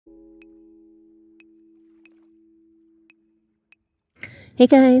Hey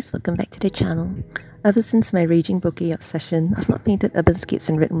guys, welcome back to the channel. Ever since my raging bokeh obsession, I've not painted Urbanscapes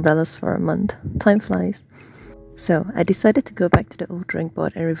and red umbrellas for a month. Time flies. So I decided to go back to the old drawing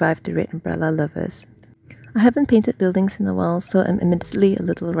board and revive the red umbrella lovers. I haven't painted buildings in a while, so I'm admittedly a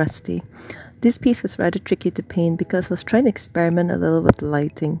little rusty. This piece was rather tricky to paint because I was trying to experiment a little with the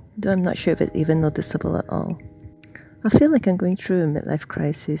lighting, though I'm not sure if it's even noticeable at all. I feel like I'm going through a midlife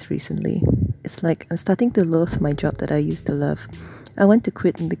crisis recently. It's like I'm starting to loathe my job that I used to love. I want to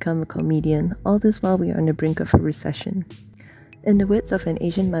quit and become a comedian, all this while we are on the brink of a recession. In the words of an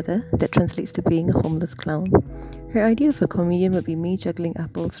Asian mother, that translates to being a homeless clown. Her idea of a comedian would be me juggling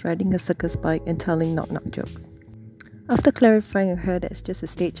apples, riding a circus bike, and telling knock-knock jokes. After clarifying with her that it's just a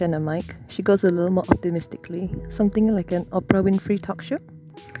stage and a mic, she goes a little more optimistically, something like an Oprah Winfrey talk show.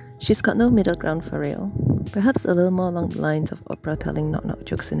 She's got no middle ground for real. Perhaps a little more along the lines of Oprah telling knock-knock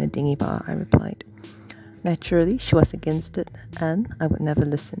jokes in a dingy bar, I replied. Naturally, she was against it, and I would never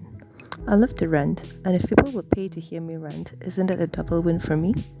listen. I love to rant, and if people would pay to hear me rant, isn't that a double win for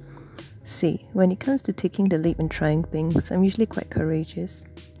me? See, when it comes to taking the leap and trying things, I'm usually quite courageous.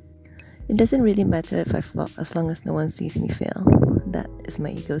 It doesn't really matter if I flop as long as no one sees me fail. That is my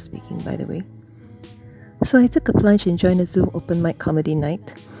ego speaking, by the way. So I took a plunge and joined a Zoom open mic comedy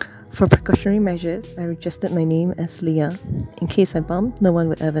night. For precautionary measures, I registered my name as Lina. In case I bombed, no one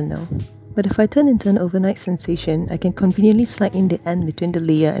would ever know. But if I turn into an overnight sensation, I can conveniently slide in the end between the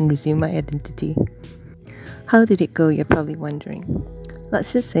Leah and resume my identity. How did it go, you're probably wondering.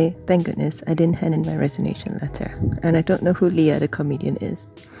 Let's just say, thank goodness, I didn't hand in my resignation letter, and I don't know who Leah the comedian is.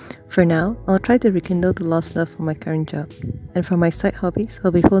 For now, I'll try to rekindle the lost love for my current job. And for my side hobbies,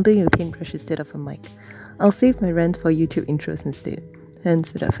 I'll be holding a paintbrush instead of a mic. I'll save my rant for YouTube intros instead.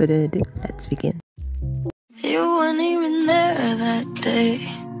 Hence, without further ado, let's begin. You weren't even there that day.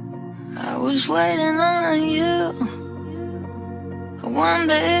 I was waiting on you. I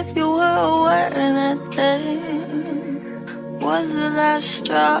wonder if you were aware that day was the last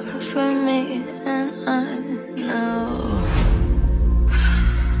straw for me, and I know.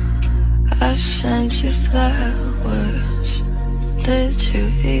 I sent you flowers. Did you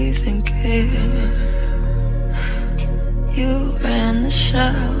even care? You ran the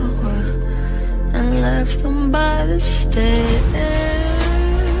shower and left them by the stairs.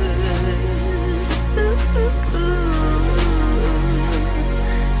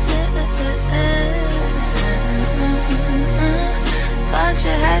 Thought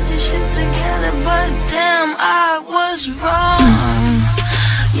you had your shit together, but damn, I was wrong.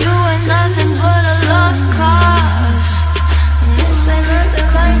 You ain't nothing but a lost cause, and this ain't nothing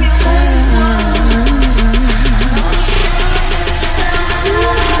like it was.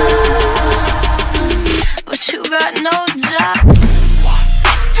 But you got no job.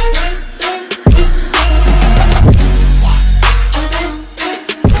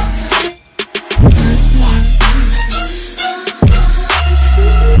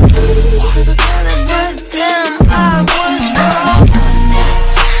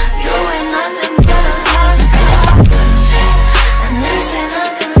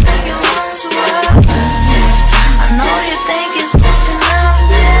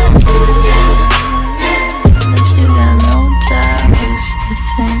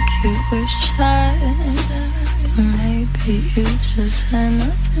 Maybe you just had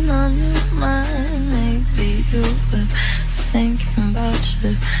nothing on your mind. Maybe you were thinking about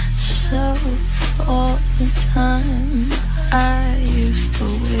yourself all the time. I used to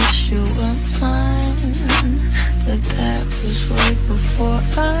wish you were mine, but that was way before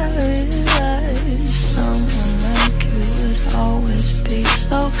I realized someone like you would always be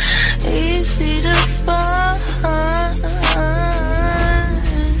so easy to find.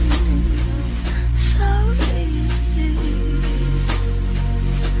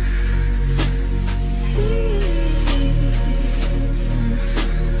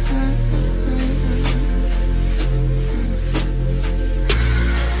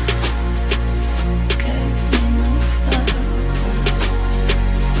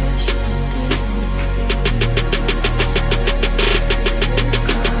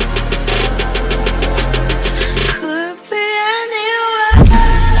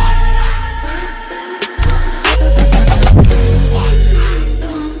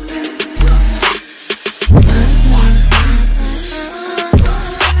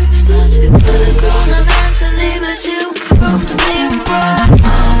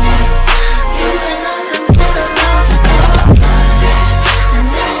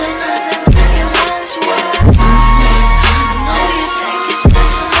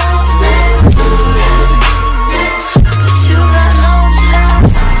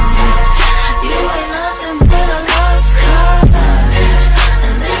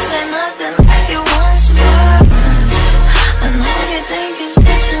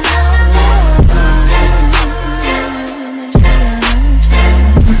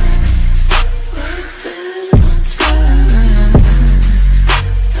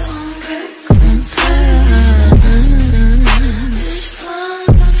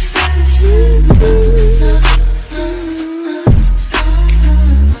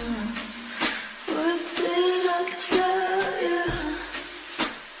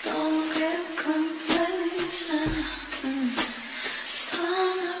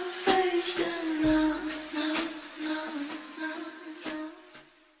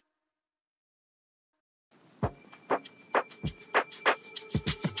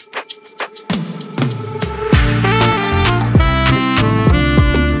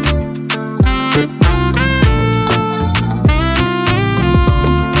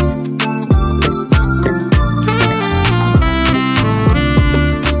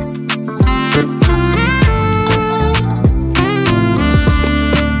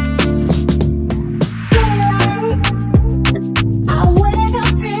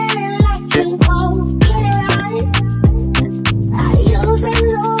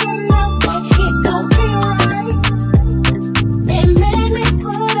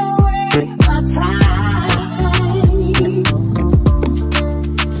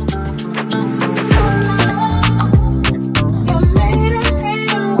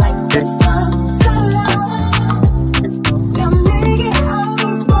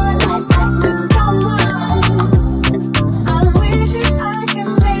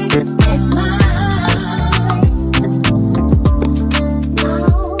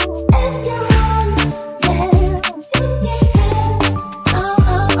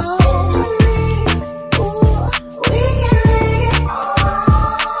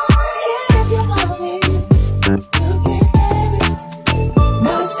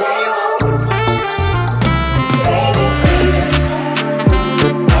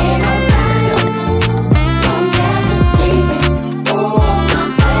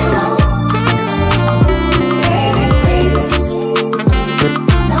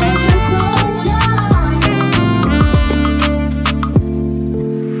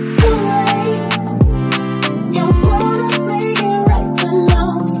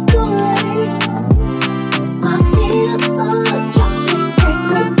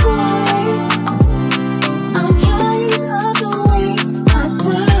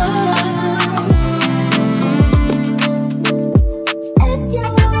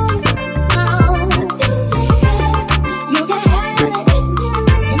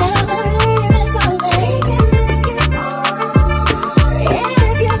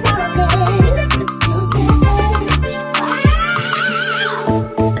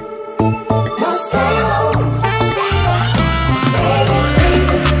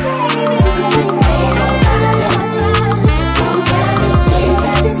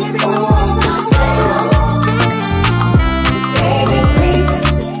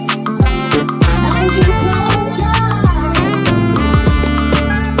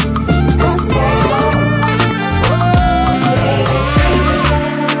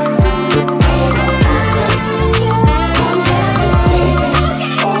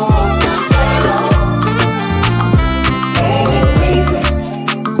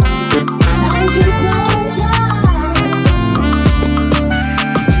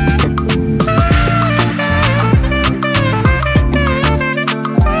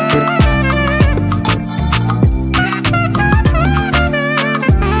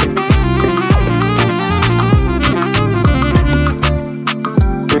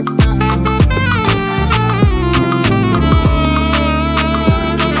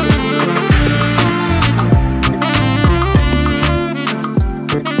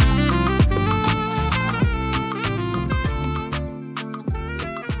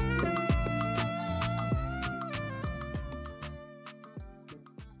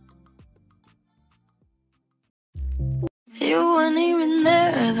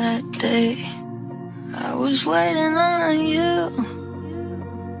 day. I was waiting on you.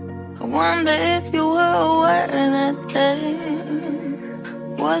 I wonder if you were aware that day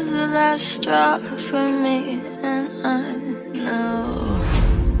was the last straw for me, and I know.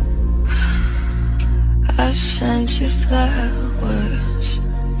 I sent you flowers,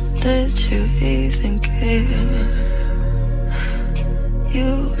 did you even care?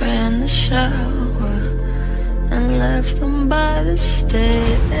 You ran the shower and left them by the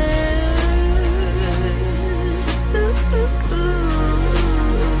stairs.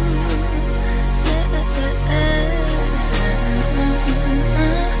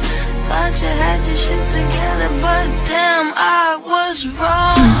 Thought you had your shit together, but damn, I was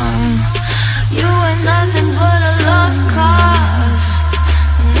wrong. You ain't nothing but a lost cause,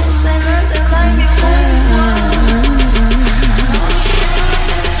 and this ain't nothing like it was.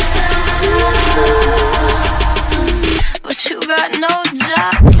 But you got no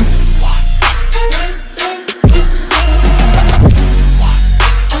job.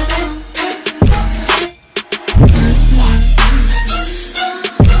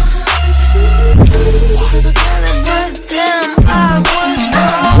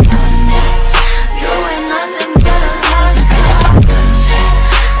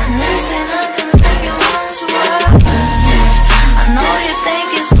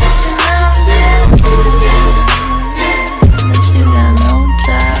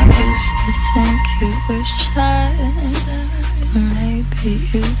 Maybe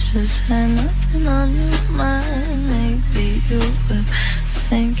you just had nothing on your mind. Maybe you were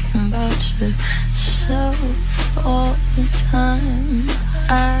thinking about yourself all the time.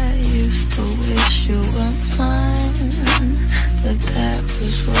 I used to wish you were mine, but that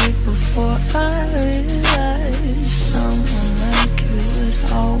was way before I realized someone like you would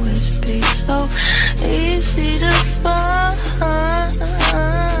always be so easy to find.